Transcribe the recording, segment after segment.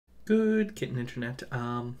Good kitten internet.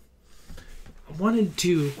 I wanted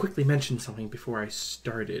to quickly mention something before I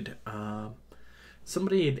started.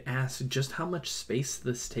 Somebody had asked just how much space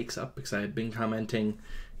this takes up, because I had been commenting,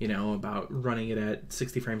 you know, about running it at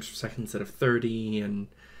 60 frames per second instead of 30 and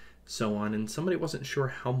so on, and somebody wasn't sure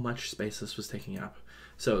how much space this was taking up.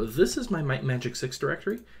 So this is my Might Magic 6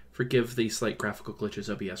 directory. Forgive the slight graphical glitches,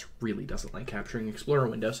 OBS really doesn't like capturing Explorer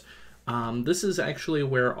windows. This is actually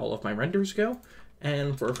where all of my renders go,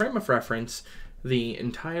 and for a frame of reference, the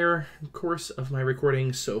entire course of my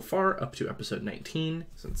recording so far, up to episode 19,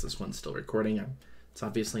 since this one's still recording, it's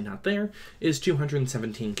obviously not there, is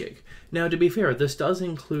 217 gig. Now, to be fair, this does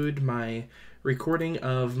include my recording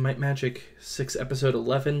of Might Magic 6 episode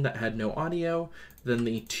 11 that had no audio, then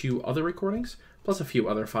the 2 other recordings, plus a few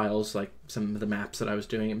other files, like some of the maps that I was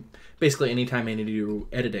doing, and basically anytime I need to do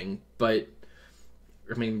editing. But,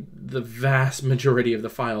 I mean, the vast majority of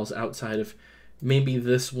the files outside of maybe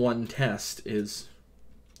this one test is,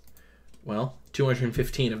 well,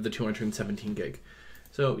 215 of the 217 gig.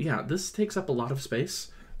 So yeah, this takes up a lot of space.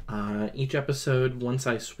 Each episode, once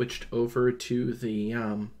I switched over to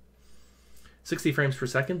the 60 frames per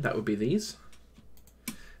second, that would be these.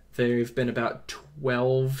 They've been about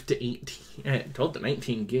 12 to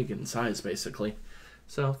 19 gig in size, basically.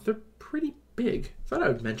 So they're pretty big. Thought I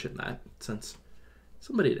would mention that since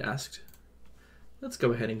somebody had asked. Let's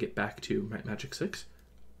go ahead and get back to Might Magic 6.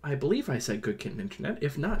 I believe I said Good Kitten Internet.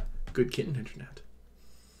 If not, Good Kitten Internet.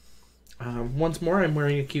 Once more, I'm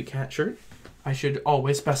wearing a cute cat shirt. I should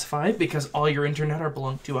always specify, because all your internet are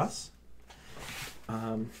belong to us.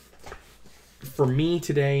 For me,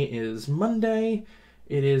 today is Monday.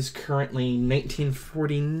 It is currently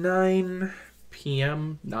 19:49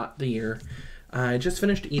 p.m., not the year. I just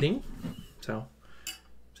finished eating, so,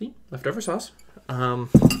 see, leftover sauce.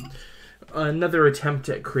 Another attempt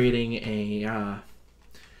at creating a,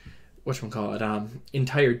 whatchamacallit,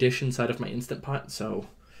 entire dish inside of my Instant Pot, so,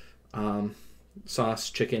 sauce,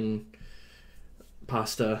 chicken,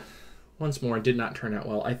 pasta. Once more, did not turn out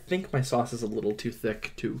well. I think my sauce is a little too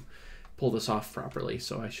thick to pull this off properly,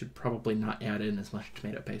 so I should probably not add in as much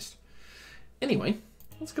tomato paste. Anyway,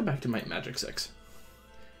 let's go back to Might Magic 6.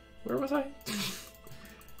 Where was I?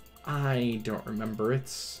 I don't remember.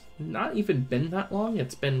 It's not even been that long.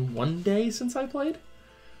 It's been one day since I played.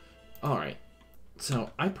 Alright,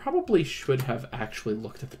 so I probably should have actually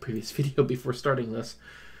looked at the previous video before starting this.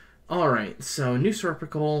 Alright, so New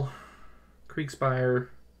Serpical, Kriegspire,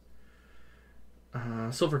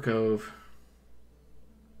 Silver Cove.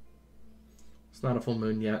 It's not a full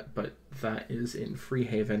moon yet, but that is in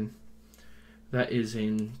Freehaven. That is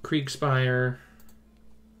in Kriegspire.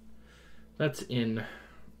 That's in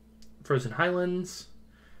Frozen Highlands.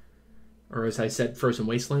 Or as I said, Frozen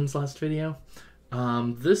Wastelands last video.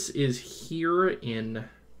 This is here in,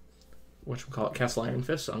 whatchamacallit, Castle Iron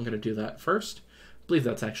Fist, so I'm going to do that first. I believe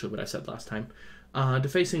that's actually what I said last time.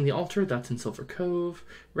 Defacing the Altar, that's in Silver Cove.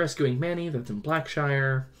 Rescuing Manny, that's in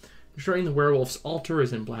Blackshire. Destroying the Werewolf's Altar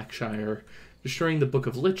is in Blackshire. Destroying the Book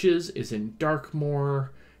of Liches is in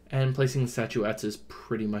Darkmoor. And placing the statuettes is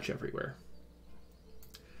pretty much everywhere.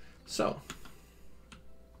 So,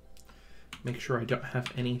 make sure I don't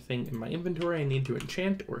have anything in my inventory I need to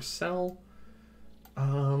enchant or sell.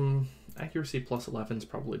 Accuracy plus 11 is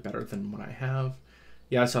probably better than what I have.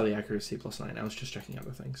 Yeah, I saw the accuracy plus 9. I was just checking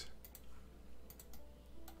other things.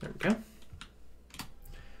 There we go.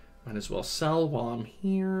 Might as well sell while I'm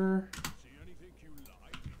here.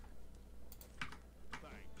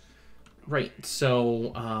 Right,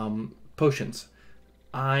 so, potions.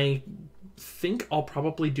 I think I'll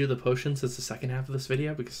probably do the potions as the second half of this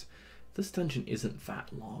video, because this dungeon isn't that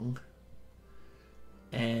long.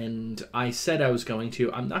 And I said I was going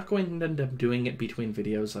to. I'm not going to end up doing it between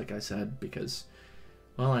videos, like I said, because,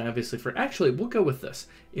 well, I obviously actually, we'll go with this.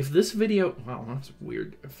 If this video... Wow, that's a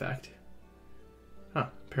weird effect. Huh.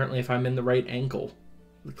 Apparently if I'm in the right angle,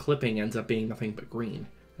 the clipping ends up being nothing but green,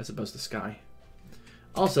 as opposed to sky.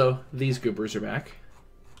 Also, these goobers are back.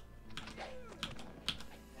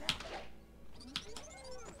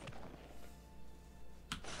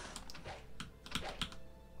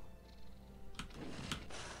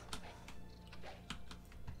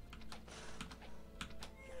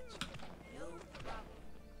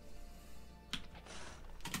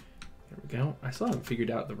 Go. I still haven't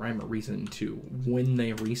figured out the rhyme or reason to when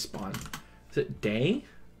they respawn. Is it day?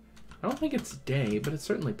 I don't think it's day, but it's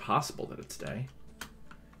certainly possible that it's day.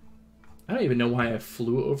 I don't even know why I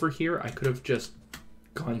flew over here. I could have just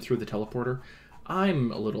gone through the teleporter.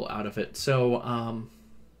 I'm a little out of it. So,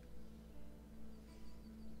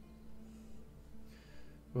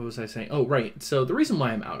 what was I saying? Oh, right. So the reason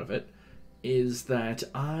why I'm out of it is that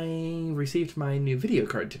I received my new video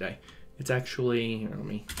card today. It's actually,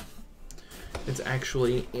 it's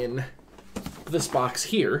actually in this box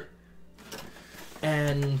here,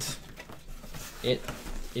 and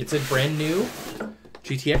it's a brand new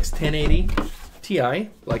GTX 1080 Ti,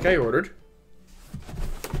 like I ordered.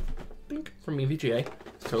 From EVGA.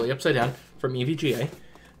 It's totally upside down from EVGA.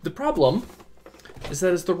 The problem is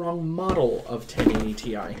that it's the wrong model of 1080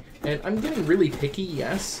 Ti. And I'm getting really picky,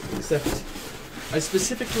 yes, except I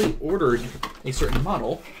specifically ordered a certain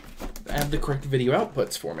model that had the correct video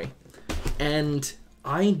outputs for me. And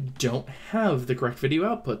I don't have the correct video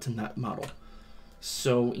outputs in that model.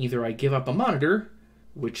 So either I give up a monitor,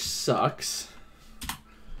 which sucks,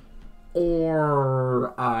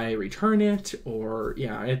 or I return it, or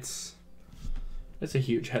yeah, it's a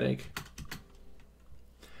huge headache.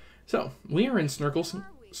 So, we are in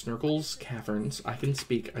Snurkle's Caverns. I can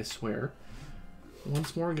speak, I swear.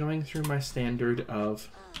 Once more going through my standard of...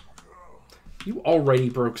 You already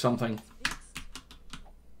broke something.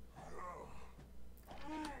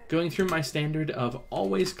 Going through my standard of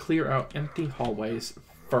always clear out empty hallways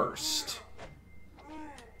first.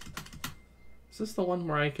 Is this the one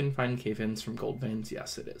where I can find cave-ins from gold veins?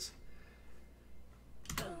 Yes, it is.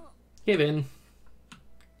 Cave-in.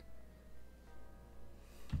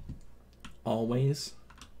 Always,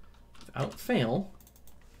 without fail,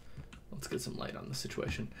 let's get some light on the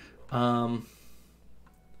situation.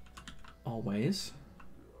 Always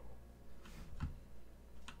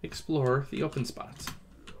explore the open spots.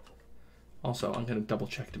 Also, I'm going to double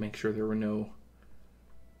check to make sure there were no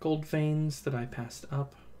gold veins that I passed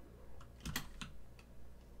up.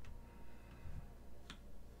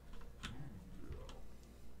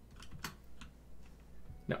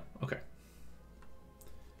 No, okay.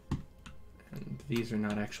 These are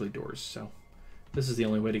not actually doors, so this is the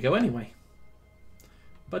only way to go anyway.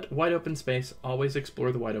 But wide open space, always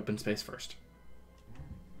explore the wide open space first.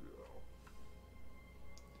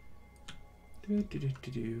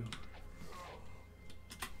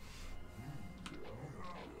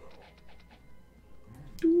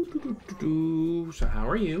 So how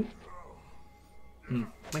are you?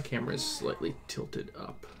 My camera is slightly tilted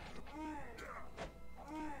up.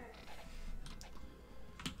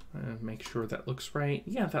 Make sure that looks right.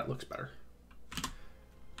 Yeah, that looks better. I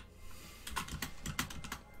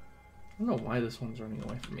don't know why this one's running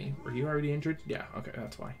away from me. Were you already injured? Yeah, okay,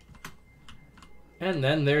 that's why. And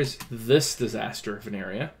then there's this disaster of an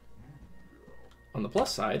area. On the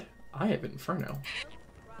plus side, I have Inferno.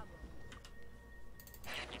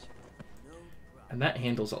 And that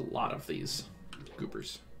handles a lot of these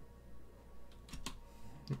goopers.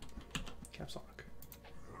 Caps lock.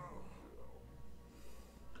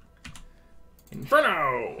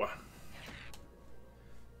 Inferno!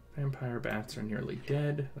 Vampire bats are nearly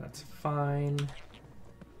dead. That's fine.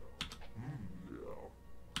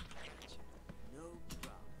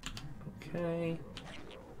 Okay.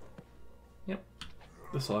 Yep.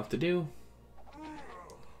 This will have to do.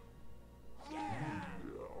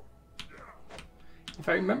 If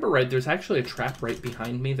I remember right, there's actually a trap right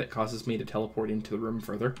behind me that causes me to teleport into the room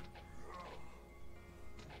further.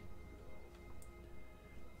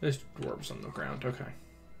 There's dwarves on the ground, okay.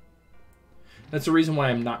 That's the reason why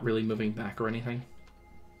I'm not really moving back or anything.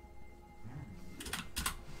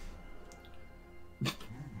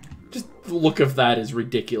 Just the look of that is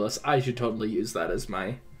ridiculous. I should totally use that as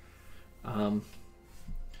my,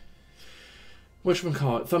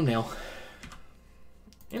 whatchamacallit, thumbnail.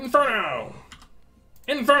 Inferno!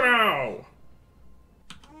 Inferno!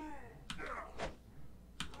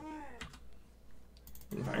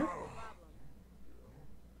 Okay.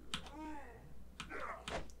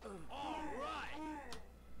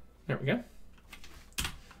 There we go.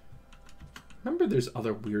 Remember, there's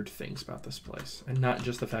other weird things about this place, and not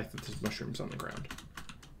just the fact that there's mushrooms on the ground.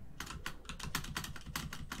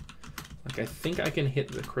 Like, I think I can hit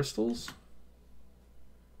the crystals.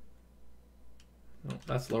 No,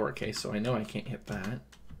 that's lowercase, so I know I can't hit that.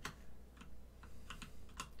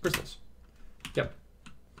 Crystals. Yep.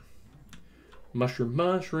 Mushroom,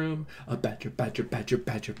 mushroom. A badger, badger, badger,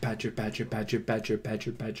 badger, badger, badger, badger, badger,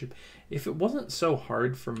 badger, badger. If it wasn't so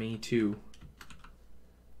hard for me to...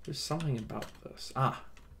 There's something about this. Ah.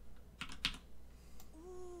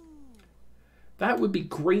 That would be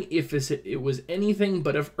great if it was anything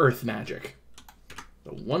but of earth magic.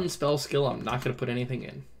 The one spell skill I'm not going to put anything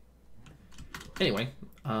in. Anyway,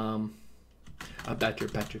 a badger,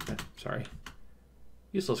 badger, badger, sorry.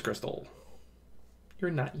 Useless crystal. You're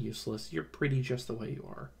not useless. You're pretty just the way you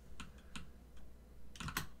are.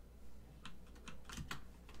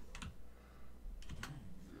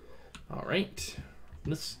 All right.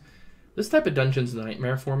 This type of dungeon's a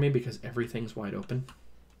nightmare for me because everything's wide open.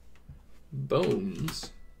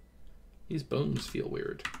 Bones. These bones feel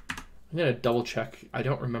weird. I'm gonna double check. I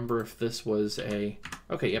don't remember if this was a...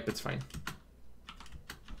 Okay, yep, it's fine.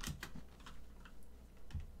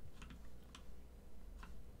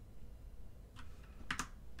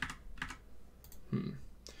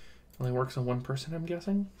 Only works on one person, I'm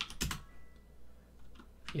guessing?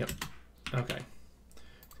 Yep. Okay.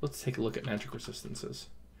 Let's take a look at magic resistances.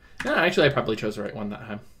 No, actually, I probably chose the right one that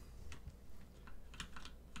time.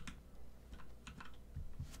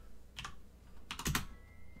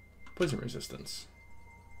 Poison resistance.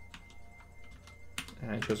 And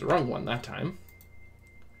I chose the wrong one that time.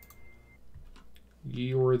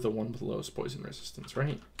 You're the one with the lowest poison resistance,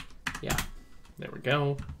 right? Yeah. There we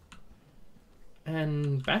go.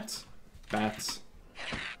 And bats? Bats.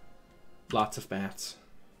 Lots of bats.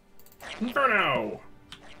 Inferno!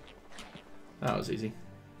 That was easy.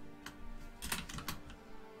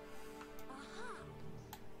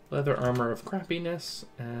 Leather armor of crappiness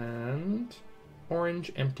and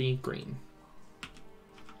orange, empty, green.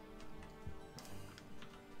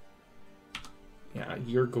 Yeah,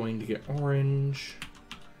 you're going to get orange.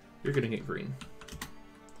 You're going to get green.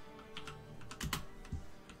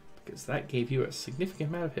 Because that gave you a significant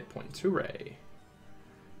amount of hit points. Hooray.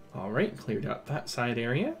 Alright, cleared out that side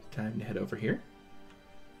area. Time to head over here.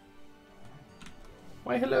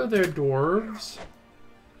 Why, hello there, dwarves.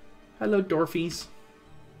 Hello, dwarfies.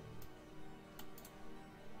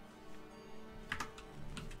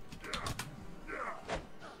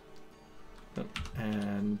 Oh,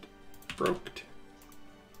 and broked.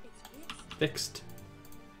 Fixed.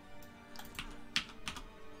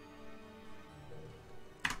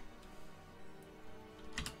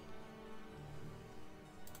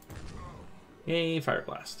 Yay, fire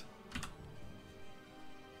blast.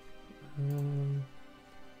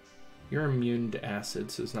 You're immune to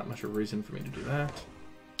acid, so there's not much of a reason for me to do that.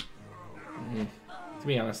 To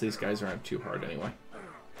be honest, these guys aren't too hard anyway.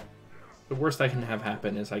 The worst I can have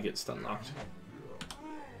happen is I get stun locked.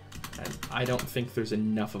 And I don't think there's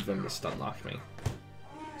enough of them to stun lock me.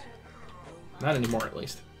 Not anymore, at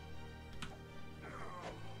least.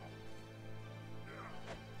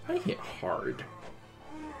 I hit hard.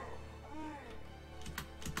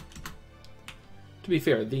 To be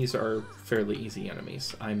fair, these are fairly easy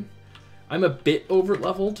enemies. I'm a bit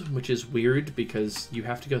over-leveled, which is weird because you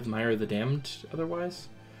have to go the Mire of the Damned otherwise.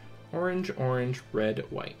 Orange, orange, red,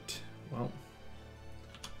 white. Well,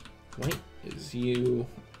 white is you.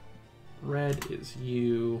 Red is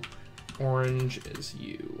you. Orange is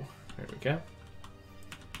you. There we go.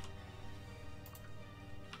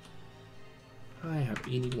 I have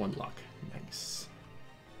 81 luck. Nice.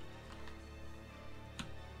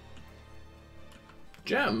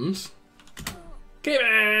 Gems?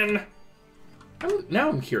 Cave-in! Now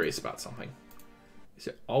I'm curious about something. Is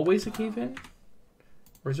it always a cave-in?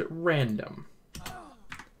 Or is it random?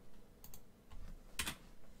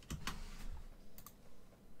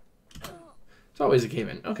 It's always a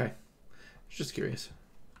cave-in. Okay. Just curious.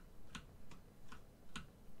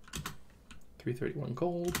 331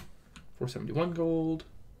 gold. 471 gold.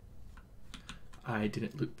 I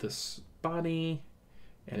didn't loot this body.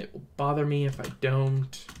 And it will bother me if I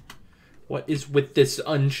don't. What is with this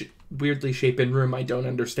weirdly shapen room? I don't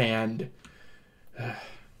understand.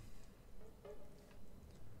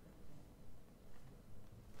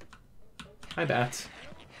 Hi, bats.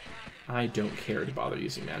 I don't care to bother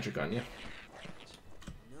using magic on you.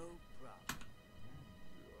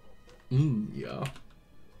 Yeah.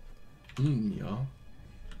 Yeah.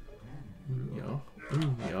 Yeah.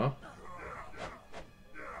 Yeah.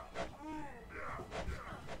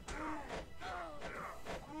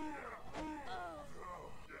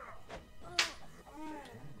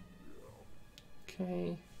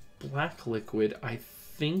 Okay. Black liquid. I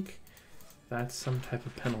think that's some type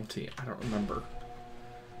of penalty. I don't remember.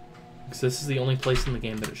 Because this is the only place in the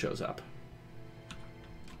game that it shows up.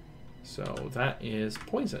 So that is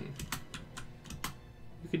poison.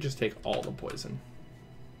 You could just take all the poison.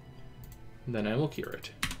 And then I will cure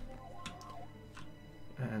it.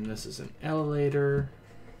 And this is an elevator.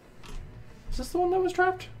 Is this the one that was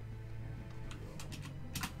trapped?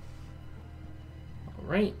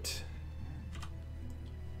 Alright.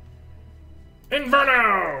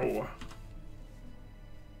 Inferno!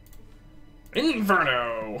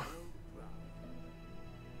 Inferno!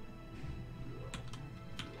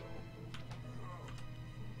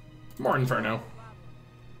 More Inferno.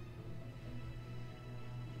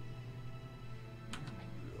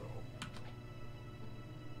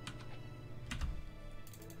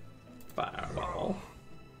 Fireball.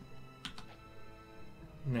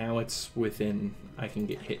 Now it's it's within, I can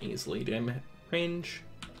get hit easily. Do I range?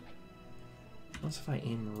 Unless if I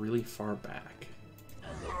aim really far back.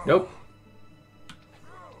 Nope.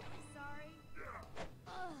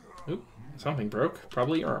 Oop, something broke.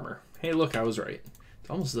 Probably your armor. Hey, look, I was right. It's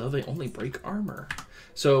almost as though they only break armor.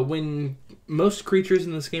 So when most creatures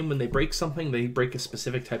in this game, when they break something, they break a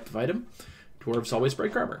specific type of item. Dwarves always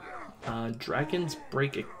break armor. Dragons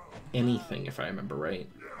break anything, if I remember right.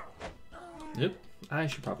 Nope, I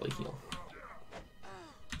should probably heal.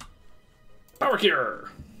 Power Cure!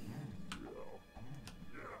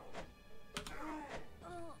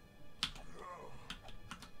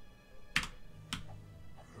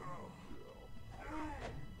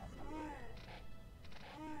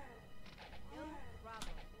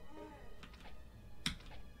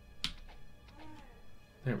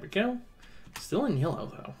 There we go. Still in yellow,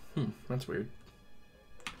 though. That's weird.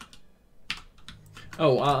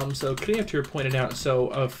 Oh, so Creator pointed out, so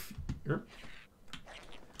a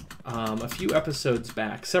few episodes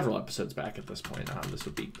back, several episodes back at this point, this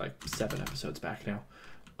would be like 7 episodes back now,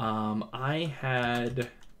 I had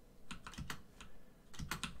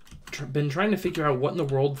been trying to figure out what in the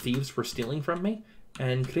world thieves were stealing from me,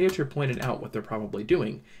 and Creator pointed out what they're probably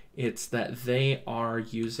doing. It's that they are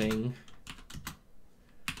using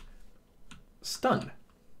stun.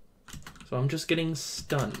 So I'm just getting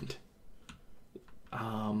stunned.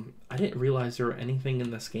 I didn't realize there were anything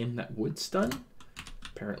in this game that would stun.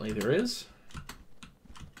 Apparently there is.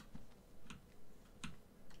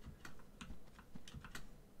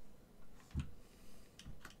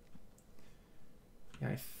 Yeah,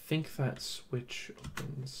 I think that switch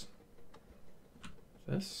opens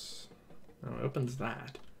this. No, it opens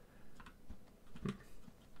that.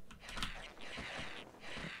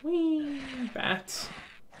 Whee! Bats.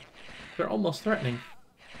 They're almost threatening.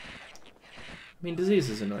 I mean, disease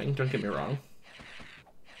is annoying, don't get me wrong.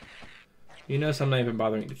 You notice I'm not even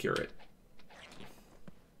bothering to cure it.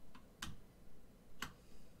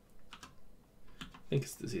 I think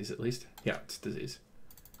it's disease, at least. Yeah, it's disease.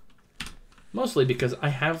 Mostly because I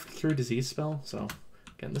have Cure Disease spell, so...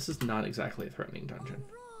 Again, this is not exactly a threatening dungeon.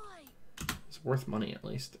 It's worth money, at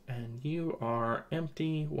least. And you are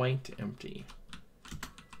empty, white, empty.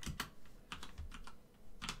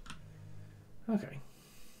 Okay.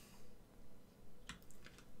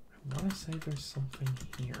 I want to say there's something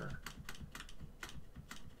here.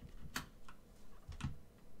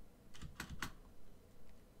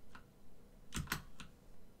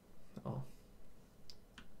 Oh.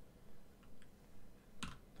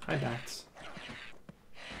 Hi, bats.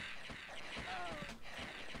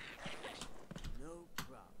 No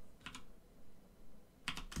problem.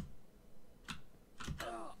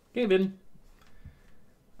 Cave in.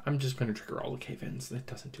 I'm just going to trigger all the cave-ins. It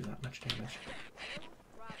doesn't do that much damage.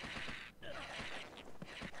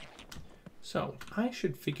 So, I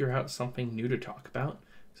should figure out something new to talk about,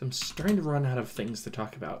 because I'm starting to run out of things to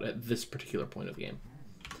talk about at this particular point of the game.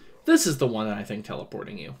 This is the one that I think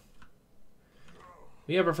teleporting you.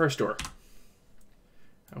 We have our first door.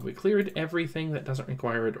 Have we cleared everything that doesn't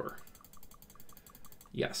require a door?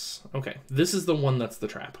 Yes. Okay. This is the one that's the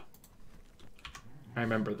trap. I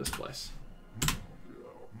remember this place.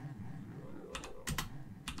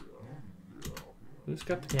 Who's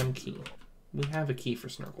got the damn key? We have a key for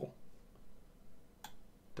Snurgle.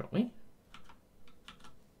 Don't we?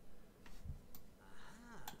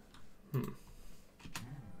 Let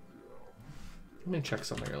me check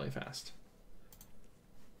something really fast.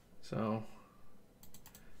 So,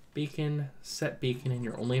 beacon, set beacon in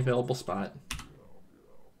your only available spot.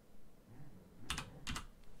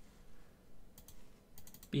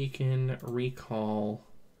 Beacon, recall,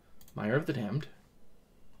 Mire of the Damned.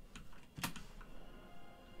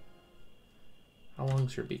 How long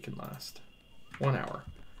does your beacon last? 1 hour.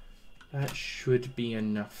 That should be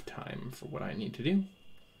enough time for what I need to do.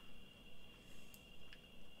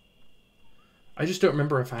 I just don't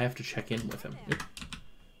remember if I have to check in with him. Oop.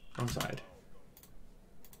 Wrong side.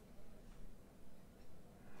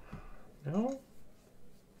 No?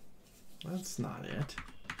 That's not it.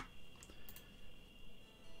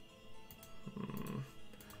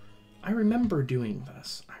 I remember doing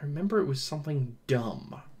this. I remember it was something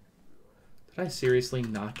dumb. Did I seriously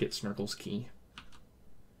not get Snurgle's key?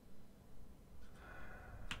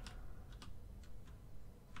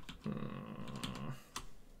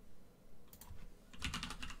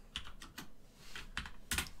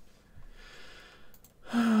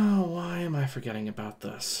 Oh, why am I forgetting about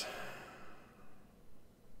this?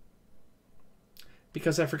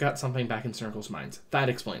 Because I forgot something back in Snurgle's mines. That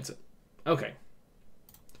explains it. Okay.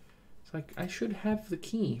 It's like, I should have the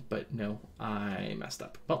key, but no, I messed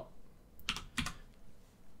up. Well,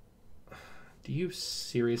 Do you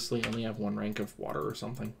seriously only have 1 rank of water or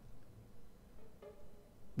something?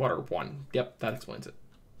 Water 1. Yep, that explains it.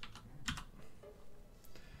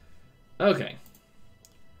 Okay.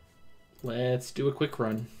 Let's do a quick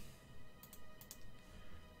run.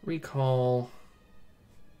 Recall.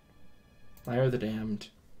 Fire the Damned.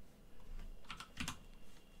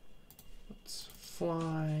 Let's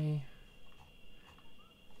fly.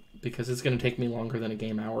 Because it's going to take me longer than a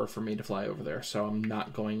game hour for me to fly over there, so I'm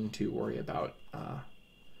not going to worry about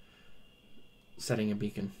setting a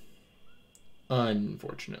beacon.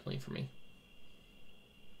 Unfortunately for me.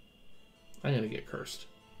 I'm going to get cursed.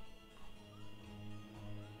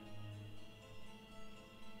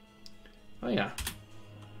 Oh yeah.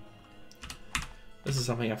 This is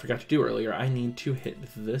something I forgot to do earlier. I need to hit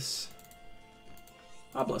this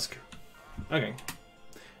obelisk. Okay.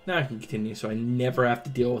 Now I can continue, so I never have to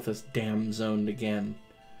deal with this damn zone again.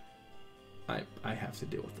 I have to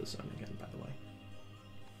deal with this zone again, by the way.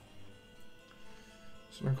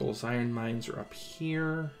 Snorkel's iron mines are up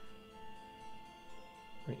here.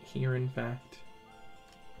 Right here, in fact.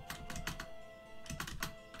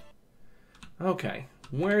 Okay.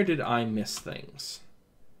 Where did I miss things?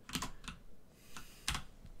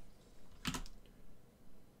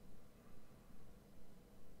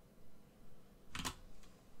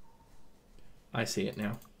 I see it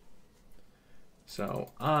now.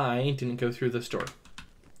 So I didn't go through this door.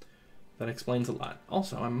 That explains a lot.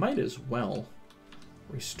 Also, I might as well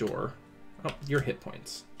restore your hit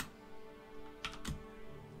points.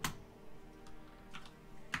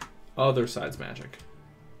 Other side's magic.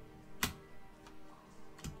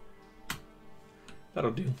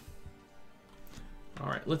 That'll do.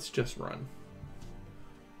 Alright, let's just run.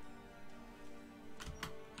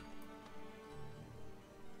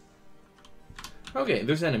 Okay,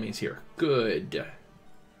 there's enemies here. Good.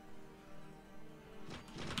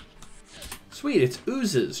 Sweet, it's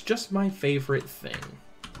oozes. Just my favorite thing.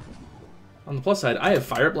 On the plus side, I have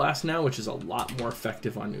Fire Blast now, which is a lot more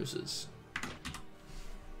effective on oozes.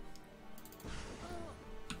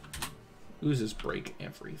 Oozes break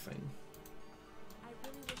everything.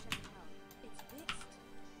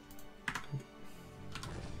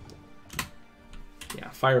 Yeah,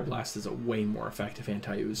 Fire Blast is a way more effective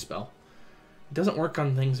anti-ooze spell. It doesn't work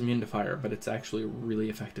on things immune to fire, but it's actually a really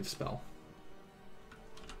effective spell.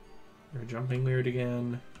 You're jumping weird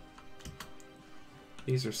again.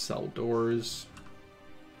 These are cell doors.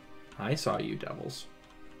 I saw you, devils.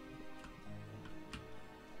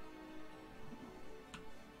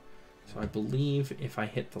 So I believe if I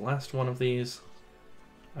hit the last one of these,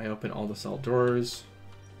 I open all the cell doors.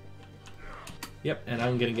 Yep, and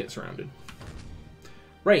I'm gonna get surrounded.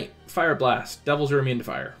 Right, Fire Blast. Devils are immune to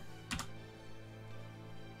fire.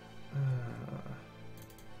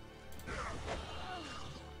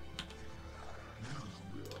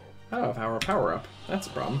 I have our power up. That's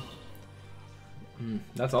a problem.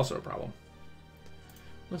 That's also a problem.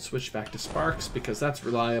 Let's switch back to Sparks because that's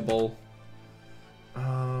reliable.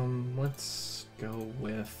 Let's go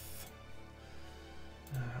with...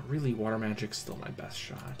 really, Water Magic's still my best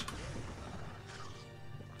shot.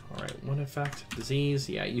 Alright, one effect. Disease.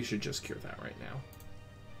 Yeah, you should just cure that right now.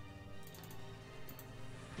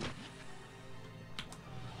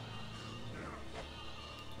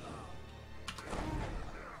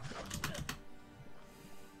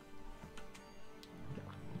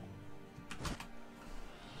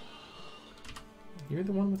 You're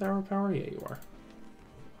the one with arrow power? Yeah, you are.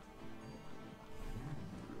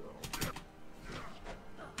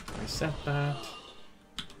 Reset that.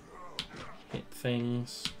 Hit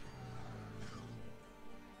things.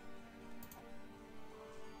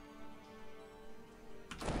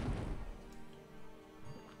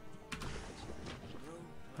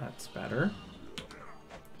 That's better.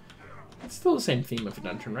 It's still the same theme of a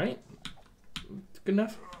dungeon, right? Good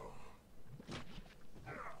enough?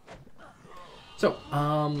 So,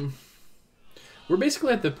 we're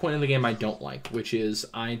basically at the point in the game I don't like, which is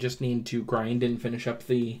I just need to grind and finish up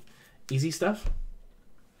the easy stuff.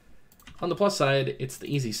 On the plus side, it's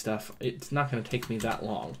the easy stuff. It's not going to take me that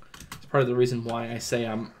long. It's part of the reason why I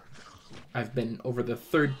say I've been over the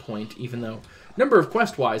 3rd point, even though number of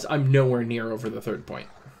quest-wise, I'm nowhere near over the 3rd point.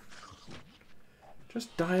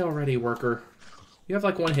 Just die already, worker. You have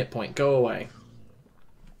like 1 hit point. Go away.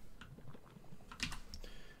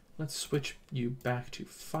 Let's switch you back to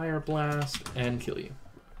Fire Blast and kill you.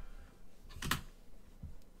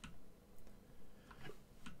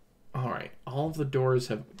 Alright, all of the doors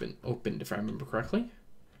have been opened, if I remember correctly.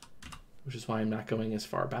 Which is why I'm not going as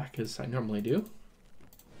far back as I normally do.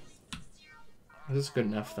 This is good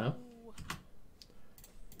enough, though.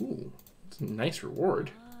 Ooh, it's a nice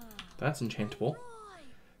reward. That's enchantable.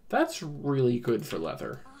 That's really good for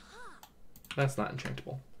leather. That's not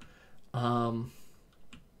enchantable. Yeah,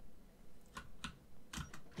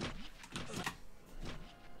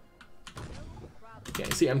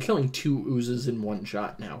 see, I'm killing 2 oozes in one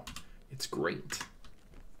shot now. It's great.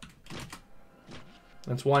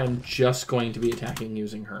 That's why I'm just going to be attacking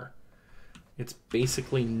using her. It's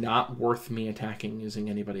basically not worth me attacking using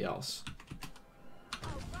anybody else.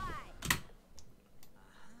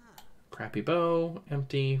 Crappy bow,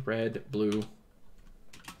 empty, red, blue.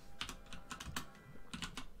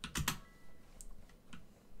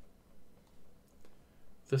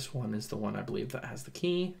 This one is the one I believe that has the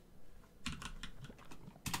key.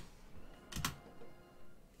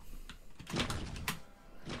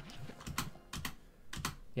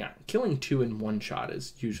 Yeah, killing 2 in one shot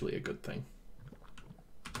is usually a good thing.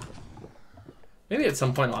 Maybe at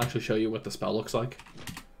some point I'll actually show you what the spell looks like.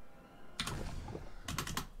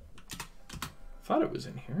 Thought it was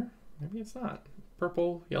in here. Maybe it's not.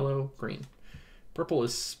 Purple, yellow, green. Purple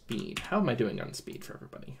is speed. How am I doing on speed for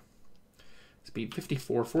everybody? Speed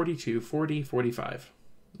 54, 42, 40, 45.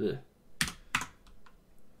 Ugh.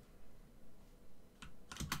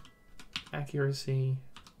 Accuracy.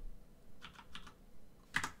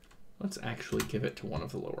 Let's actually give it to one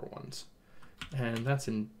of the lower ones. And that's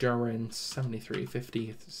endurance, 73,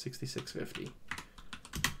 50, 66, 50.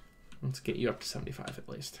 Let's get you up to 75 at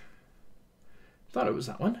least. Thought it was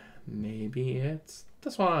that one. Maybe it's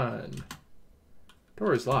this one.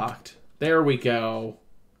 Door is locked. There we go.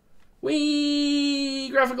 Whee!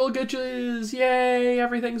 Graphical glitches! Yay!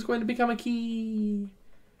 Everything's going to become a key.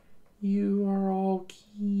 You are all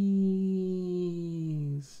keys.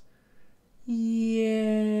 Yay!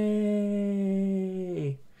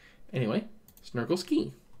 Anyway, Snurgle's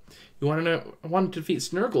key. You want to defeat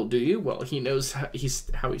Snurgle, do you? Well, he knows how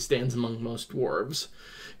he stands among most dwarves.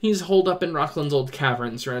 He's holed up in Rockland's old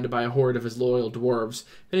cavern, surrounded by a horde of his loyal dwarves.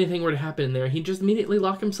 If anything were to happen in there, he'd just immediately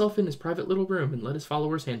lock himself in his private little room and let his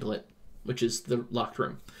followers handle it, which is the locked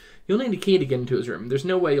room. You'll need a key to get into his room. There's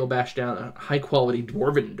no way you'll bash down a high-quality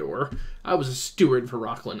dwarven door. I was a steward for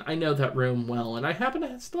Rockland. I know that room well, and I happen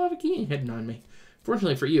to still have a key hidden on me.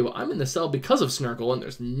 Fortunately for you, I'm in the cell because of Snurgle, and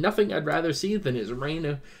there's nothing I'd rather see than his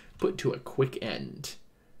reign put to a quick end.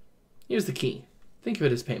 Here's the key. Think of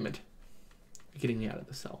it as payment. Getting me out of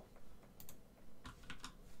the cell.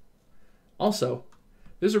 Also,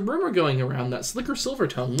 there's a rumor going around that Slicker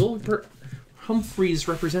Silvertongue, Lord Humphrey's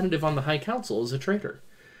representative on the High Council, is a traitor.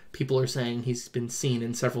 People are saying he's been seen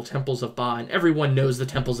in several temples of Ba, and everyone knows the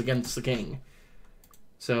temple's against the king.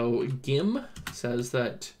 So Gim says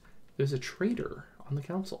that there's a traitor on the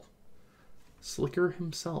council. Slicker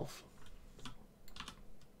himself.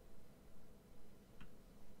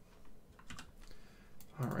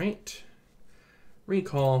 All right.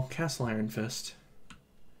 Recall, Castle Iron Fist.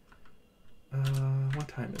 What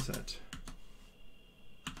time is it?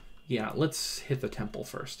 Yeah, let's hit the temple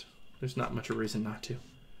first. There's not much of a reason not to.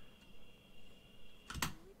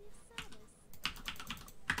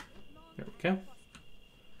 There we go.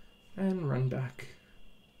 And run back.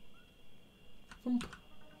 Thump.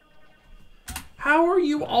 How are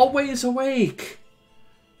you always awake?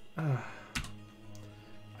 I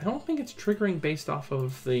don't think it's triggering based off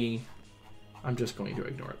of the... I'm just going to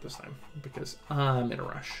ignore it this time because I'm in a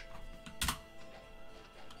rush.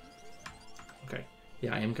 Okay.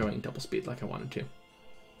 Yeah, I am going double speed like I wanted to.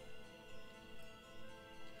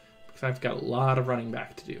 Because I've got a lot of running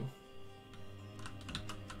back to do.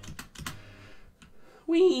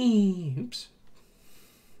 Whee! Oops.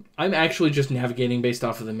 I'm actually just navigating based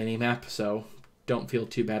off of the mini-map, so don't feel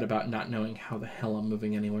too bad about not knowing how the hell I'm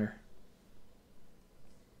moving anywhere.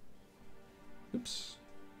 Oops.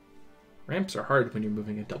 Ramps are hard when you're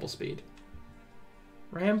moving at double speed.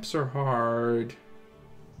 Ramps are hard.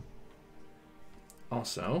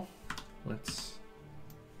 Also, let's...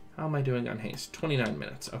 How am I doing on haste? 29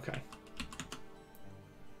 minutes. Okay.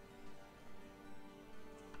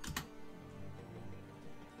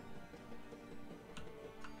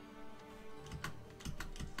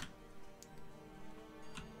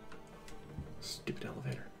 Stupid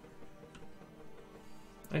elevator.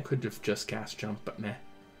 I could have just cast jump, but meh.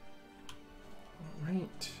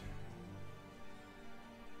 Alright.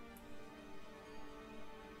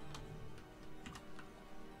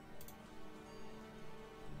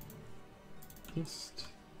 East.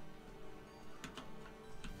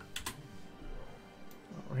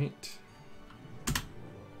 Alright.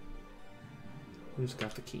 Who's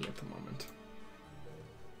got the key at the moment?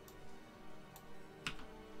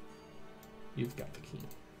 You've got the key.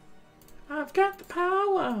 I've got the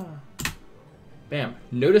power! Bam.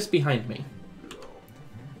 Notice behind me.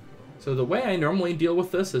 So the way I normally deal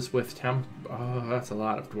with this is with oh, that's a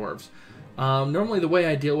lot of dwarves. Normally the way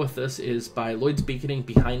I deal with this is by Lloyd's Beaconing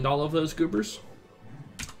behind all of those goobers.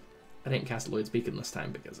 I didn't cast Lloyd's Beacon this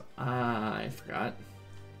time because I forgot.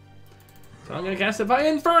 So I'm going to cast it by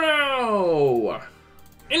Inferno!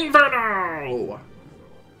 Inferno!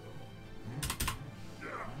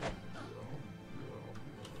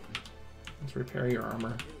 Let's repair your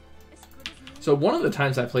armor. So one of the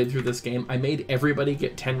times I played through this game, I made everybody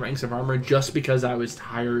get 10 ranks of armor just because I was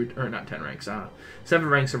tired, or not 10 ranks, 7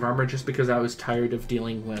 ranks of armor just because I was tired of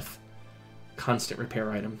dealing with constant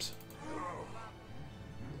repair items.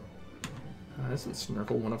 Isn't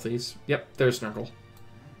Snurgle one of these? Yep, there's Snurgle.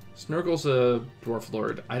 Snurgle's a Dwarf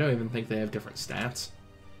Lord. I don't even think they have different stats.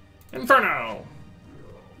 Inferno!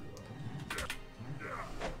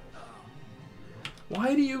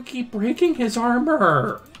 Why do you keep breaking his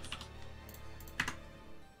armor?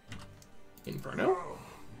 Inferno?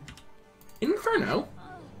 Inferno?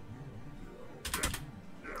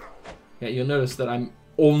 Yeah, you'll notice that I'm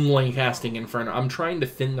only casting Inferno. I'm trying to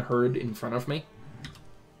thin the herd in front of me.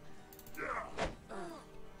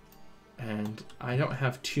 And I don't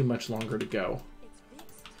have too much longer to go.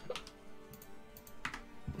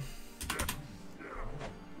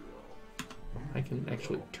 I can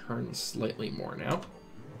actually turn slightly more now.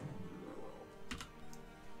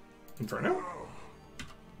 Inferno?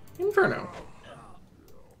 Inferno.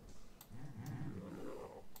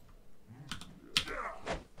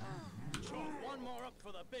 One more up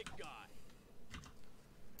for the big guy.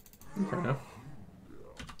 Inferno.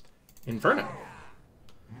 Inferno.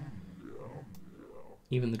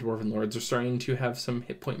 Even the Dwarven Lords are starting to have some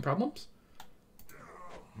hit point problems.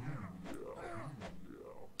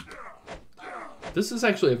 This is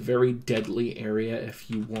actually a very deadly area if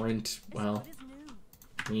you weren't, well,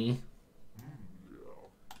 me.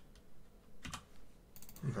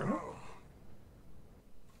 Inferno?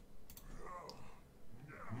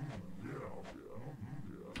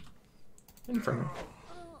 Inferno.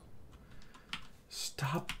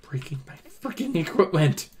 Stop breaking my freaking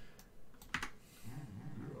equipment!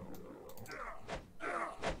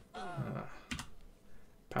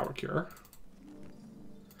 Power Cure.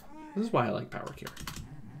 This is why I like Power Cure.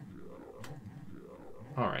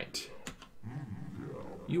 Alright.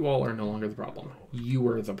 You all are no longer the problem. You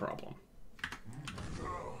are the problem.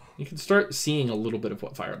 You can start seeing a little bit of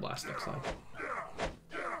what Fire Blast looks like.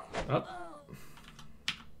 Oh.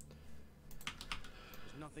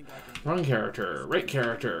 Wrong character. Right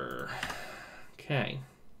character. Okay.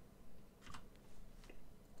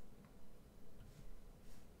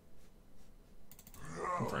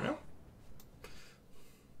 Inferno?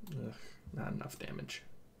 Ugh, not enough damage.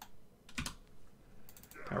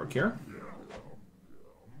 Power Cure.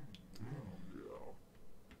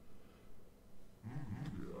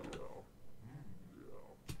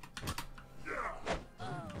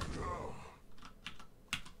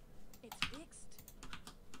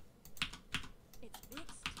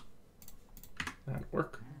 That'd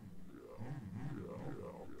work.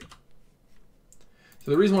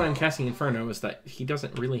 So the reason why I'm casting Inferno is that he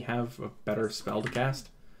doesn't really have a better spell to cast.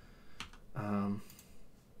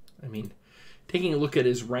 I mean, taking a look at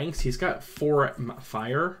his ranks, he's got 4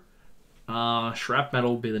 fire. Shrapnel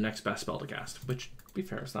will be the next best spell to cast, which, to be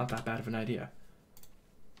fair, is not that bad of an idea.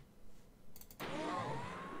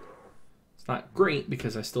 It's not great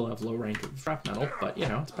because I still have low rank of Shrapnel, but, you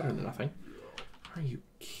know, it's better than nothing. Are you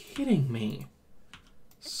kidding me?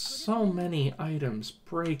 So many items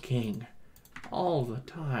breaking all the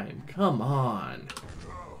time. Come on.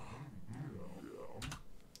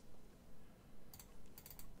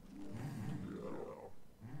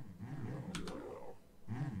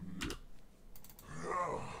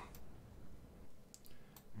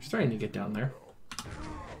 You're starting to get down there.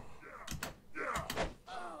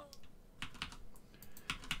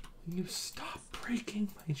 Will you stop breaking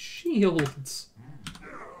my shields?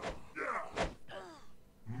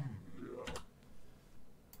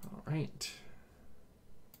 Right.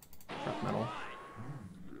 Metal.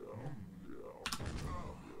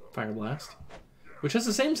 Fire Blast. Which has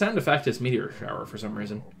the same sound effect as Meteor Shower for some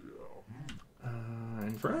reason.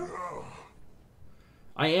 Inferno?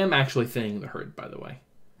 I am actually thinning the herd, by the way.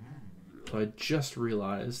 So I just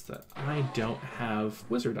realized that I don't have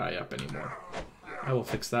Wizard Eye up anymore. I will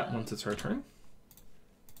fix that once it's our turn.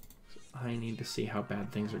 So I need to see how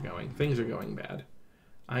bad things are going. Things are going bad.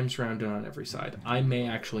 I'm surrounded on every side. I may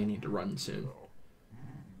actually need to run soon.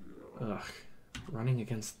 Ugh. Running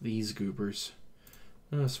against these goobers.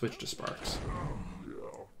 I'm gonna switch to Sparks.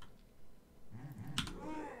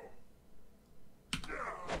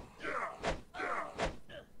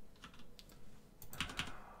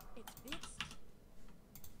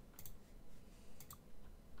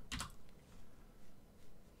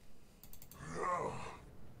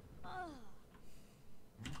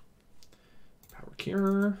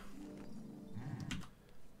 Cure.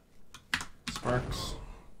 Sparks.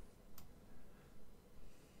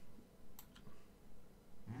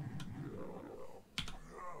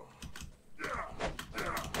 That's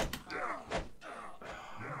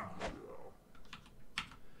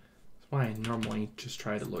why I normally just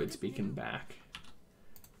try to Lloyd's Beacon back.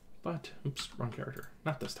 But, oops, wrong character.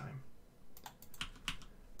 Not this time.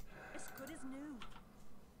 As good as new.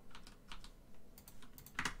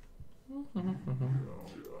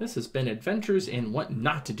 This has been Adventures in What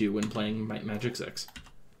Not to Do when playing Might Magic 6.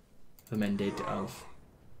 The mandate of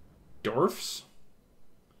Dorfs.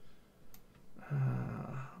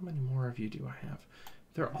 How many more of you do I have?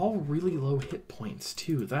 They're all really low hit points,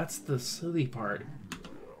 too. That's the silly part.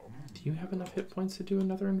 Do you have enough hit points to do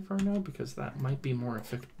another Inferno? Because that might be more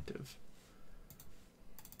effective.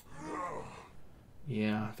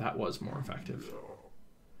 Yeah, that was more effective.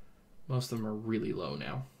 Most of them are really low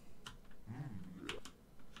now.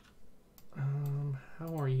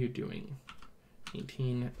 How are you doing?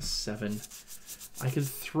 18, 7. I could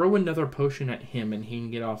throw another potion at him and he can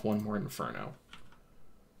get off one more Inferno.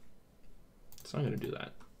 So I'm going to do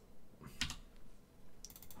that.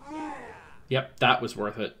 Yep, that was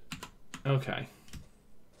worth it. Okay.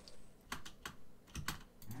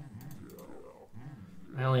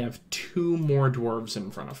 I only have 2 more dwarves in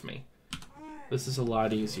front of me. This is a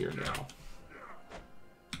lot easier now.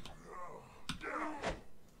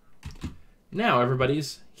 Now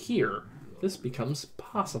everybody's here. This becomes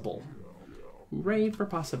possible. Hooray for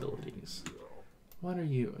possibilities. What are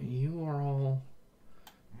you? You are all...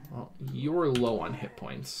 Well, you're low on hit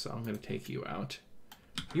points, so I'm going to take you out.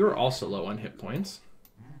 You're also low on hit points.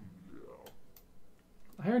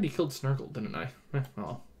 I already killed Snurgle, didn't I?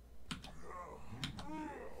 Well.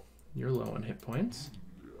 You're low on hit points.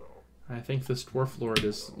 I think this Dwarf Lord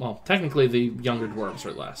is... Well, technically the younger dwarves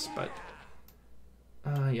are less, but...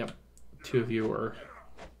 Yep. 2 of you are...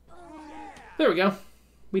 There we go.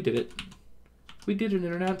 We did it. We did it,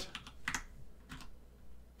 Internet.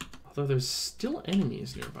 Although there's still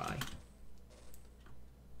enemies nearby.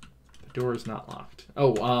 The door is not locked.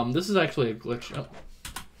 Oh, this is actually a glitch. Oh.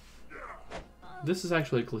 This is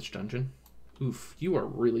actually a glitch dungeon. Oof, you are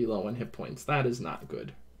really low on hit points. That is not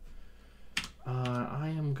good.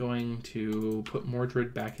 I am going to put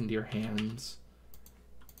Mordred back into your hands.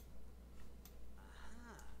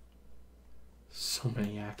 So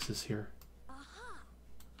many axes here.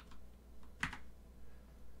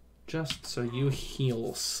 Just so you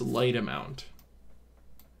heal slight amount.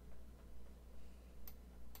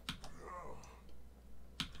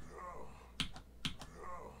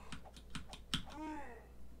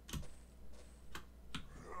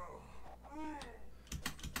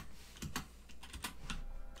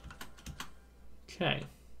 Okay.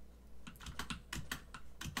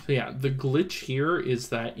 So yeah, the glitch here is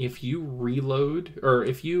that if you reload, or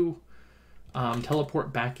if you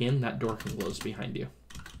teleport back in, that door can close behind you.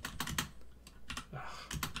 Ugh,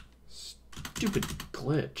 stupid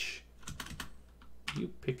glitch. You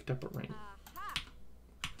picked up a ring.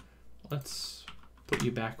 Let's put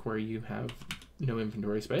you back where you have no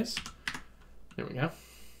inventory space. There we go.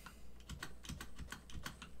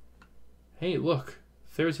 Hey, look.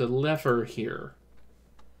 There's a lever here.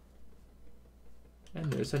 And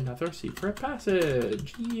there's another secret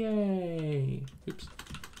passage. Yay! Oops.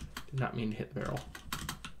 Did not mean to hit the barrel.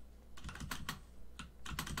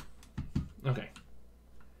 Okay.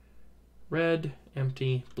 Red,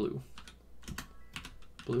 empty, blue.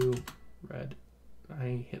 Blue, red.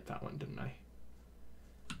 I hit that one, didn't I?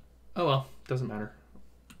 Oh well, doesn't matter.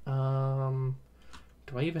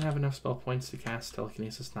 Do I even have enough spell points to cast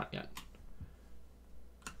telekinesis? Not yet.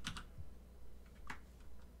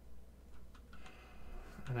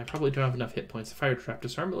 And I probably don't have enough hit points to fire trap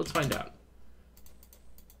disarm, but let's find out.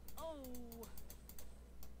 Oh.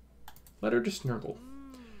 Letter to Snurgle.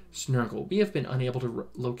 Snurgle, we have been unable to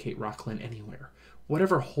locate Rocklin anywhere.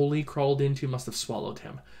 Whatever hole he crawled into must have swallowed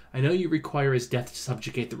him. I know you require his death to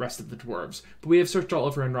subjugate the rest of the dwarves, but we have searched all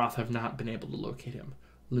over and Roth have not been able to locate him.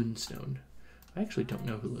 Lunestone. I actually don't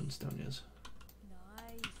know who Lunestone is.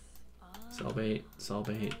 Nice. Cellbait,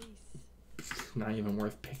 Cellbait. Not even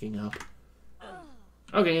worth picking up.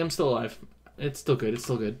 Okay, I'm still alive. It's still good, it's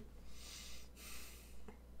still good.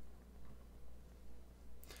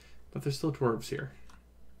 But there's still dwarves here.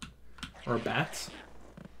 Or bats.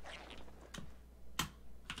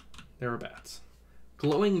 There are bats.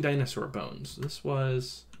 Glowing dinosaur bones. This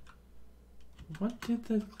was... What did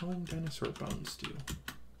the glowing dinosaur bones do?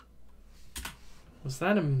 Was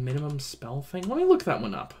that a minimum spell thing? Let me look that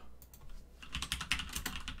one up.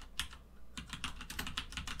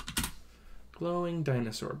 Glowing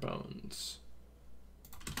dinosaur bones.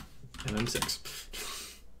 And then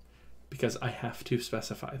 6. Because I have to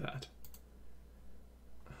specify that.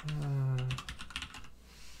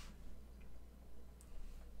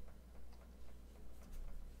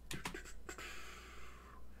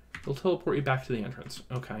 They'll teleport you back to the entrance.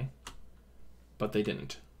 Okay. But they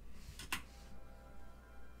didn't.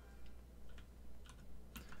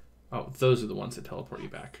 Oh, those are the ones that teleport you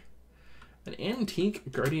back. An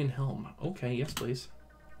antique guardian helm. Okay, yes, please.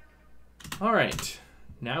 Alright.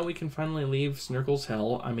 Now we can finally leave Snurkle's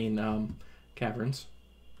caverns.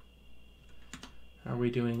 How are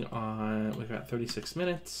we doing on... We've got 36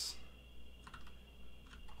 minutes.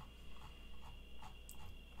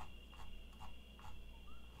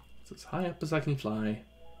 It's as high up as I can fly.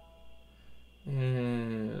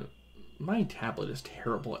 And my tablet is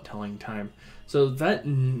terrible at telling time. So that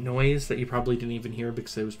noise that you probably didn't even hear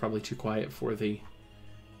because it was probably too quiet for the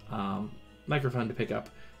microphone to pick up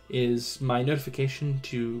is my notification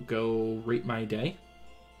to go rate my day.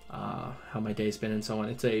 How my day's been and so on.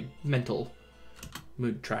 It's a mental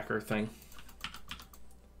mood tracker thing.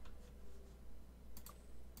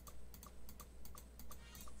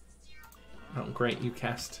 Oh, great, you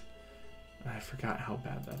cast... I forgot how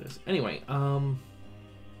bad that is. Anyway,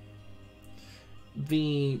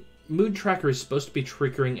 the mood tracker is supposed to be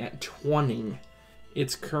triggering at 20.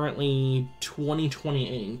 It's currently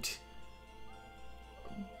 2028.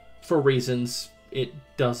 For reasons it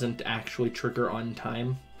doesn't actually trigger on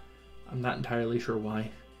time. I'm not entirely sure why.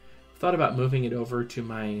 Thought about moving it over to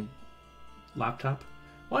my laptop.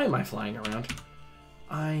 Why am I flying around?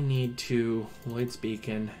 I need to Lloyd's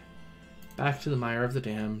Beacon, back to the Mire of the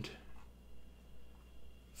Damned,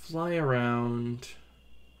 fly around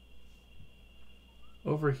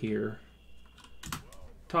over here,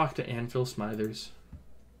 talk to Anvil Smithers.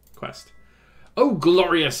 Quest. Oh,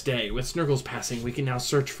 glorious day! With Snurgle's passing, we can now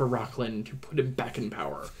search for Rockland to put him back in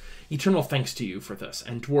power. Eternal thanks to you for this,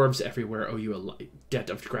 and dwarves everywhere owe you a debt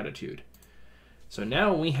of gratitude. So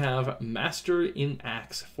now we have Master in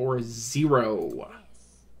Axe for 0.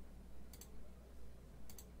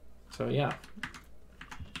 So yeah,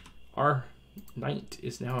 our knight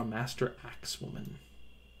is now a Master Axe woman.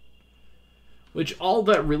 Which all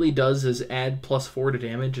that really does is add +4 to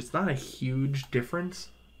damage. It's not a huge difference.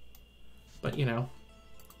 But, you know,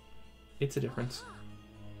 it's a difference.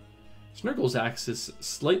 Snurgle's axe is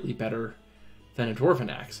slightly better than a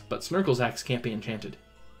dwarven axe, but Snurgle's axe can't be enchanted.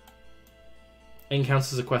 And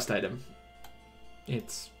counts as a quest item.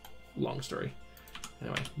 It's a long story.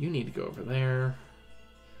 Anyway, you need to go over there.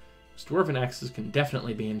 Dwarven axes can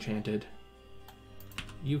definitely be enchanted.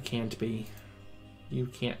 You can't be. You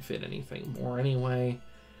can't fit anything more anyway.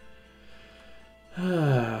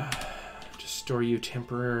 Just store you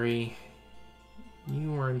temporary.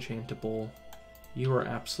 You are enchantable. You are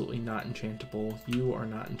absolutely not enchantable. You are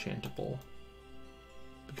not enchantable.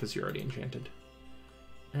 Because you're already enchanted.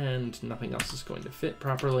 And nothing else is going to fit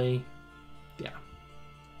properly. Yeah.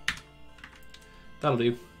 That'll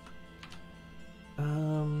do.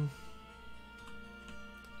 I'm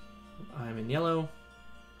in yellow.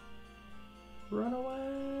 Run away!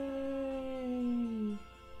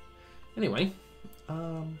 Anyway,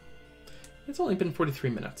 it's only been 43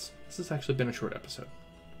 minutes. This has actually been a short episode.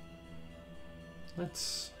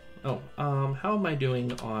 Let's... Oh, how am I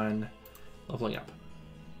doing on leveling up?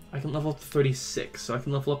 I can level up to 36, so I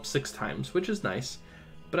can level up 6 times, which is nice,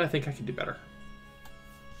 but I think I can do better.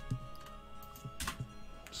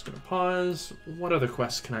 Just gonna pause. What other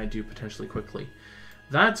quests can I do potentially quickly?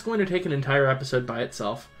 That's going to take an entire episode by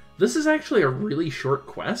itself. This is actually a really short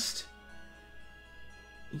quest.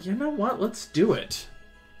 You know what? Let's do it.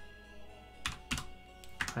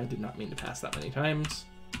 I did not mean to pass that many times.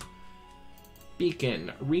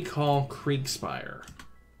 Beacon. Recall Kriegspire.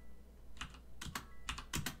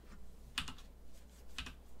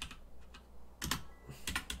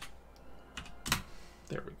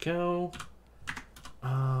 There we go.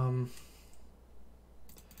 Town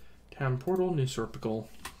Portal, New Serpical.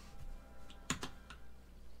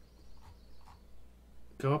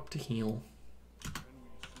 Go up to heal.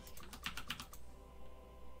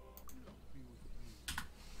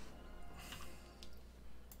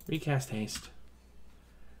 Recast Haste.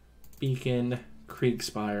 Beacon,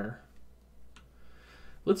 Kriegspire.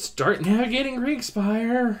 Let's start navigating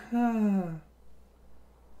Kriegspire.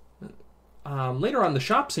 Later on, the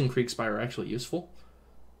shops in Kriegspire are actually useful.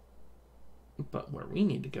 But where we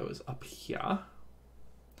need to go is up here.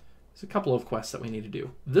 There's a couple of quests that we need to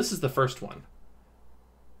do. This is the first one.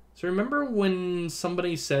 So remember when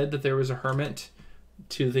somebody said that there was a hermit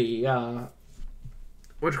to the,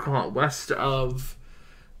 west of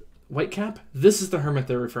Whitecap? This is the hermit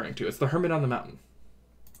they're referring to. It's the hermit on the mountain.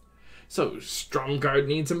 So, Stromgard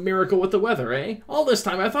needs a miracle with the weather, eh? All this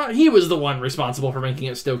time I thought he was the one responsible for making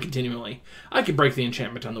it snow continually. I could break the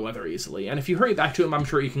enchantment on the weather easily, and if you hurry back to him, I'm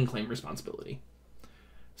sure you can claim responsibility.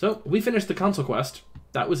 So, we finished the console quest.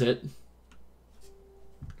 That was it.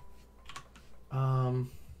 You'll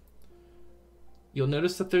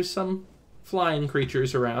notice that there's some flying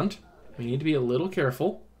creatures around. We need to be a little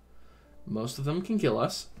careful. Most of them can kill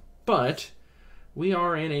us, but we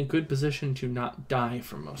are in a good position to not die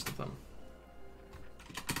from most of them,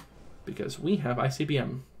 because we have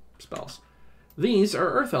ICBM spells. These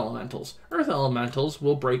are Earth Elementals. Earth Elementals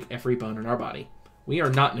will break every bone in our body. We are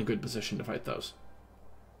not in a good position to fight those,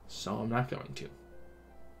 so I'm not going to.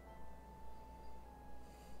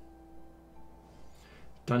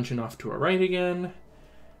 Dungeon off to our right again,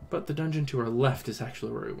 but the dungeon to our left is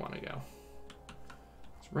actually where we want to go.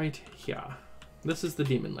 It's right here. This is the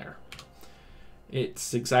demon lair.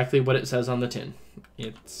 It's exactly what it says on the tin.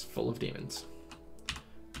 It's full of demons.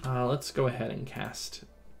 Let's go ahead and cast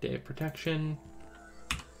Day of Protection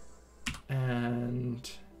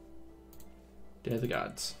and Day of the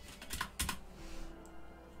Gods.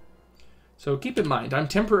 So keep in mind, I'm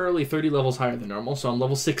temporarily 30 levels higher than normal, so I'm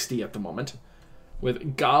level 60 at the moment,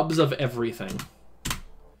 with gobs of everything.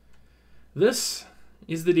 This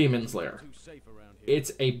is the Demon's Lair.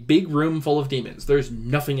 It's a big room full of demons. There's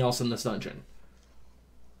nothing else in this dungeon.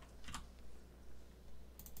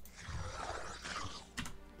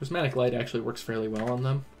 Prismatic Light actually works fairly well on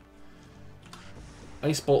them.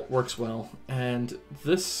 Ice Bolt works well, and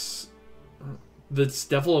this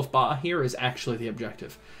Devil of Ba here is actually the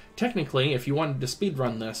objective. Technically, if you wanted to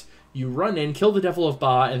speedrun this, you run in, kill the Devil of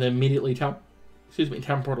Ba, and then immediately town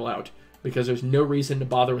portal out, because there's no reason to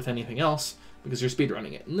bother with anything else, because you're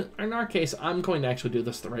speedrunning it. In our case, I'm going to actually do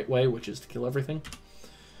this the right way, which is to kill everything.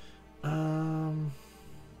 I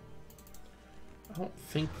don't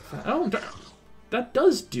think that... Oh, that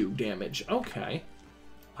does do damage. Okay.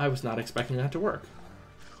 I was not expecting that to work.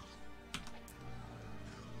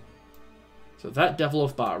 So that Devil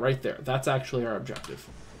of Ba right there, that's actually our objective.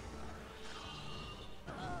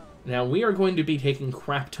 Now, we are going to be taking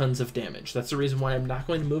crap tons of damage. That's the reason why I'm not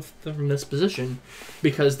going to move from this position,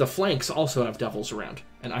 because the flanks also have devils around,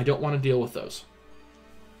 and I don't want to deal with those.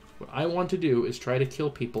 What I want to do is try to kill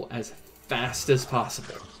people as fast as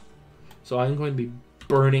possible. So I'm going to be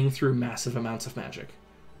burning through massive amounts of magic.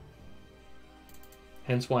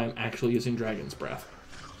 Hence why I'm actually using Dragon's Breath.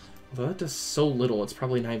 Although that does so little, it's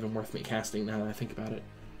probably not even worth me casting now that I think about it.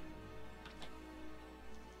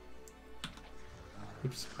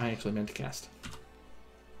 Oops, I actually meant to cast.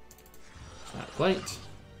 Prismatic Light.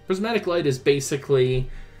 Prismatic Light is basically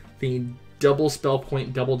the double spell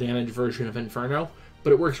point, double damage version of Inferno,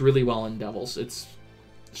 but it works really well in Devils. It's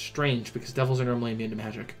strange, because Devils are normally immune to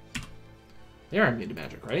magic. They are immune to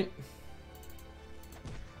magic, right?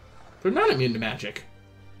 They're not immune to magic.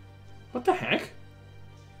 What the heck?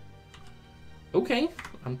 Okay,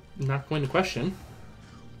 I'm not going to question.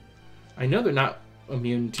 I know they're not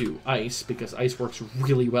immune to ice, because ice works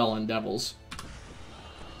really well on devils.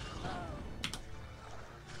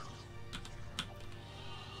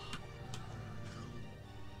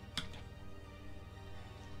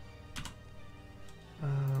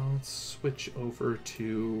 Let's switch over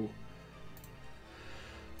to...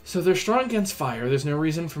 So they're strong against fire. There's no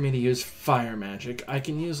reason for me to use fire magic. I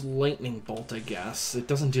can use lightning bolt, I guess. It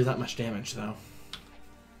doesn't do that much damage, though.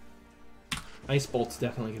 Ice bolt's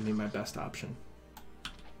definitely going to be my best option.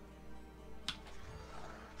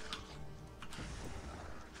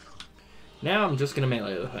 Now I'm just going to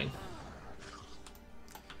melee the thing.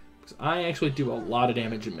 Because I actually do a lot of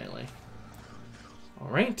damage in melee.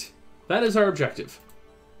 Alright. That is our objective.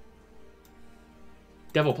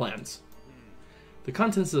 Devil plans. The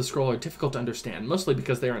contents of the scroll are difficult to understand, mostly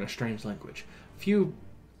because they are in a strange language. Few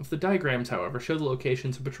of the diagrams, however, show the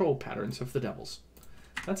locations and patrol patterns of the devils.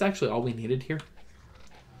 That's actually all we needed here.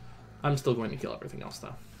 I'm still going to kill everything else,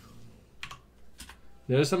 though.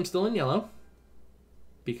 Notice I'm still in yellow,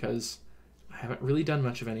 because I haven't really done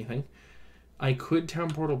much of anything. I could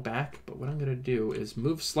town portal back, but what I'm going to do is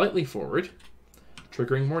move slightly forward,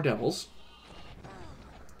 triggering more devils.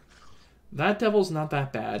 That devil's not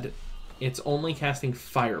that bad. It's only casting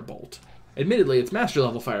Firebolt. Admittedly, it's Master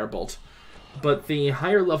Level Firebolt, but the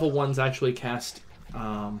higher level ones actually cast...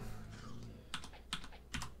 I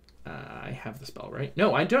have the spell, right?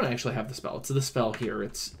 No, I don't actually have the spell. It's the spell here.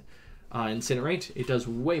 It's Incinerate. It does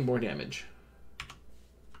way more damage.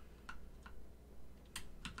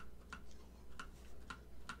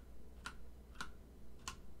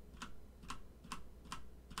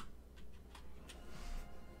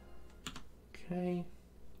 Okay.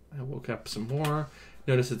 I woke up some more.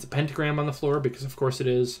 Notice it's a pentagram on the floor, because of course it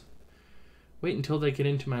is. Wait until they get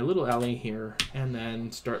into my little alley here, and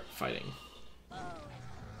then start fighting.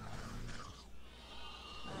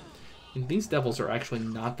 And these devils are actually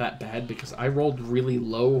not that bad, because I rolled really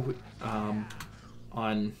low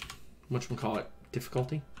on, whatchamacallit,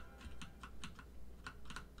 difficulty.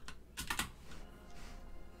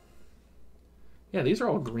 Yeah, these are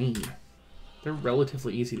all green. They're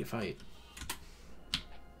relatively easy to fight.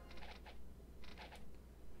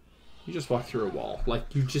 You just walk through a wall.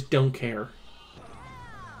 Like, you just don't care.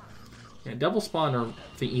 Yeah, devil spawn are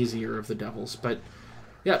the easier of the devils, but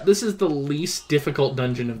yeah, this is the least difficult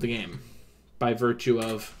dungeon of the game by virtue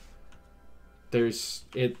of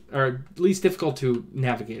or least difficult to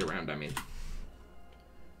navigate around, I mean.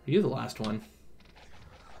 Are you the last one?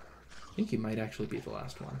 I think you might actually be the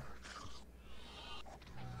last one.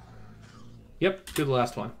 Yep, you're the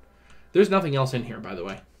last one. There's nothing else in here, by the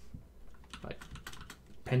way. Like,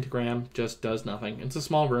 pentagram just does nothing. It's a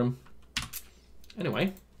small room.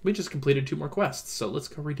 Anyway, we just completed 2 more quests, so let's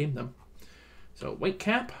go redeem them. So, White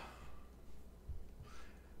Cap.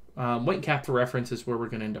 White Cap, for reference, is where we're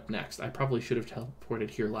going to end up next. I probably should have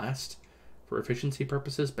teleported here last for efficiency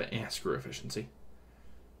purposes, but screw efficiency.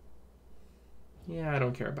 Yeah, I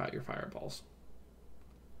don't care about your fireballs.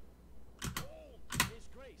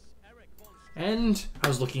 And I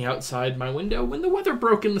was looking outside my window when the weather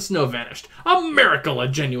broke and the snow vanished. A miracle, a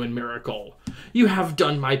genuine miracle. You have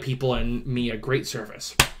done my people and me a great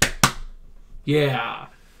service. Yeah.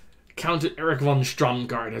 Count Eric von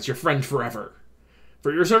Stromgard as your friend forever.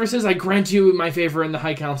 For your services, I grant you my favor in the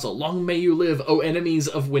High Council. Long may you live, O enemies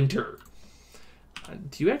of winter.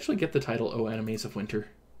 Do you actually get the title, O enemies of winter?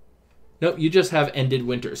 Nope, you just have ended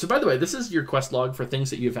winter. So by the way, this is your quest log for things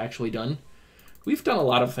that you've actually done. We've done a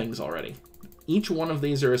lot of things already. Each one of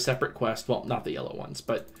these are a separate quest. Well, not the yellow ones,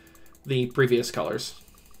 but the previous colors.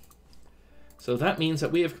 So that means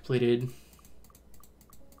that we have completed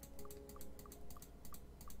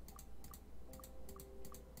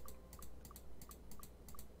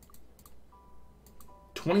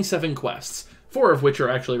 27 quests, 4 of which are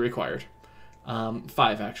actually required.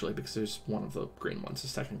 5 actually, because there's one of the green ones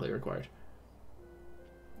is technically required.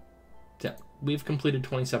 Yeah, we've completed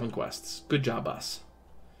 27 quests. Good job, us.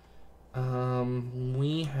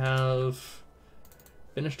 We have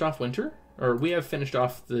finished off winter, or we have finished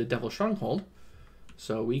off the Devil Stronghold,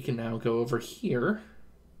 so we can now go over here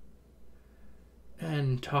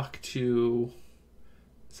and talk to,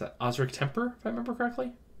 is that Osric Temper, if I remember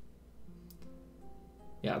correctly?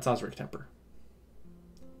 Yeah, it's Osric Temper.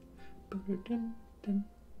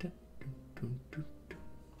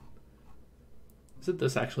 Isn't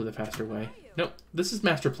this actually the faster way? Nope, this is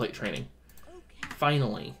Master Plate training. Okay.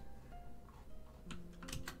 Finally.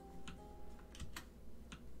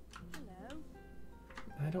 Hello.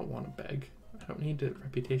 I don't want to beg. I don't need a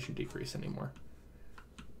reputation decrease anymore.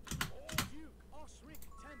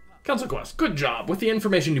 Council Quest, good job. With the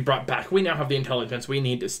information you brought back, we now have the intelligence we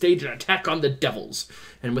need to stage an attack on the devils.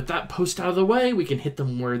 And with that post out of the way, we can hit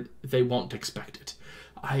them where they won't expect it.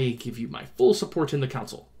 I give you my full support in the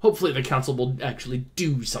council. Hopefully the council will actually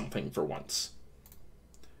do something for once.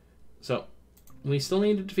 So, we still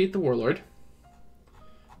need to defeat the warlord,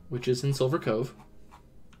 which is in Silver Cove.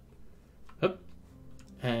 Yep.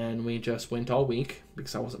 And we just went all week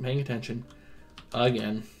because I wasn't paying attention.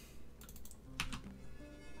 Again.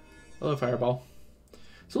 Hello, Fireball.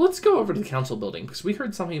 So let's go over to the council building, because we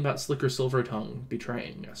heard something about Slicker Silvertongue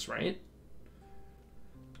betraying us, right?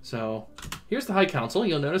 So, here's the High Council.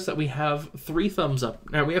 You'll notice that we have 3 thumbs up.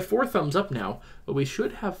 Now, we have 4 thumbs up now, but we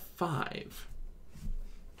should have 5.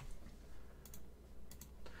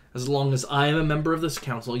 As long as I am a member of this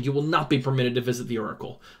council, you will not be permitted to visit the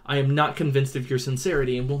Oracle. I am not convinced of your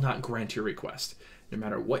sincerity and will not grant your request. No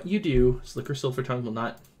matter what you do, Slicker Silvertongue will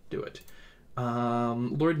not do it.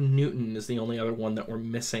 Lord Newton is the only other one that we're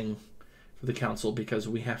missing for the council because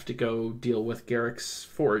we have to go deal with Garrick's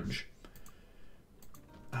Forge.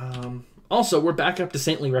 Also, we're back up to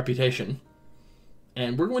saintly reputation,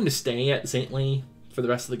 and we're going to stay at saintly for the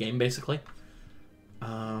rest of the game, basically.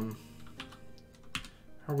 How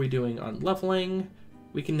are we doing on leveling?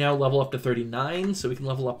 We can now level up to 39, so we can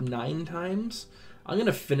level up 9 times. I'm going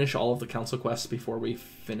to finish all of the council quests before we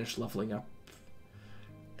finish leveling up.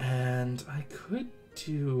 And I could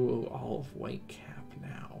do all of White Cap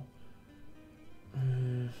now.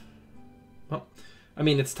 Well, I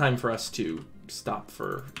mean, it's time for us to stop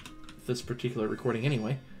for this particular recording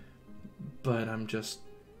anyway. But I'm just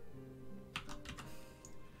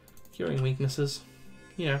curing weaknesses.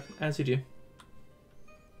 Yeah, as you do.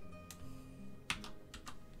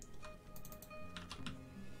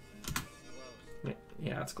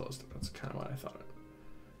 closed. That's kind of what I thought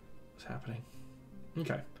was happening.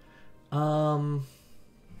 Okay. How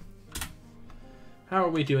are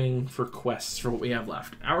we doing for quests for what we have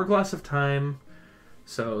left? Hourglass of Time.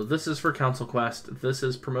 So this is for Council Quest. This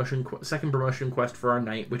is second promotion quest for our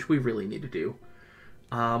Knight, which we really need to do.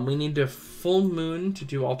 We need a full moon to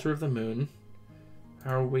do Altar of the Moon.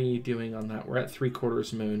 How are we doing on that? We're at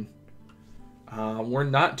 3/4 moon. We're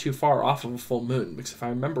not too far off of a full moon, because if I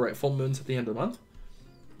remember right, full moon's at the end of the month.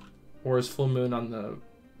 Or is full moon on the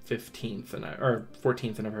 15th or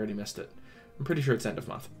 14th and I've already missed it? I'm pretty sure it's end of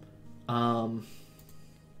month.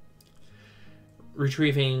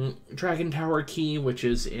 Retrieving Dragon Tower Key, which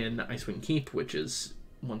is in Icewind Keep, which is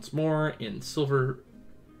once more in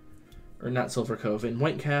not Silver Cove, in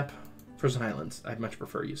Whitecap, Frozen Islands. I'd much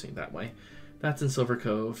prefer using it that way. That's in Silver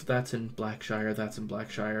Cove, that's in Blackshire, that's in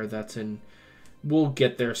Blackshire, that's in... We'll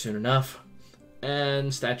get there soon enough.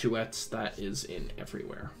 And Statuettes, that is in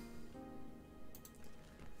everywhere.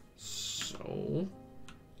 So,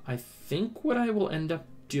 I think what I will end up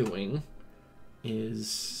doing is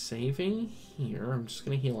saving here. I'm just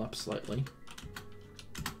going to heal up slightly.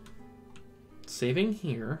 Saving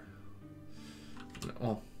here.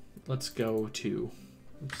 Well, let's go to...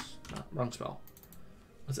 Oops, wrong spell.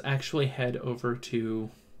 Let's actually head over to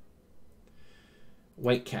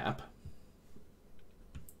Whitecap.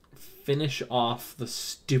 Finish off the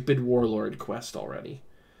stupid Warlord quest already.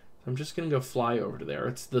 So I'm just going to go fly over to there.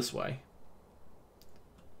 It's this way.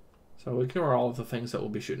 So ignore all of the things that will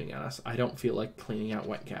be shooting at us. I don't feel like cleaning out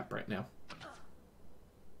Whitecap right now.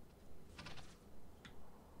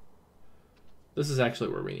 This is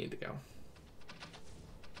actually where we need to go.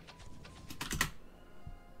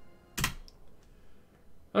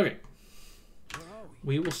 Okay.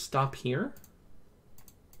 We will stop here.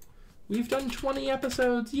 We've done 20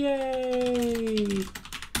 episodes. Yay!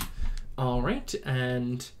 All right,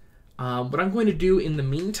 and what I'm going to do in the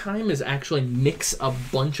meantime is actually mix a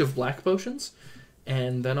bunch of black potions,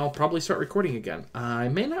 and then I'll probably start recording again. I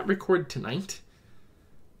may not record tonight.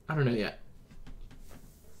 I don't know yet.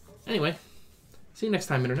 Anyway, see you next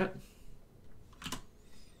time, Internet.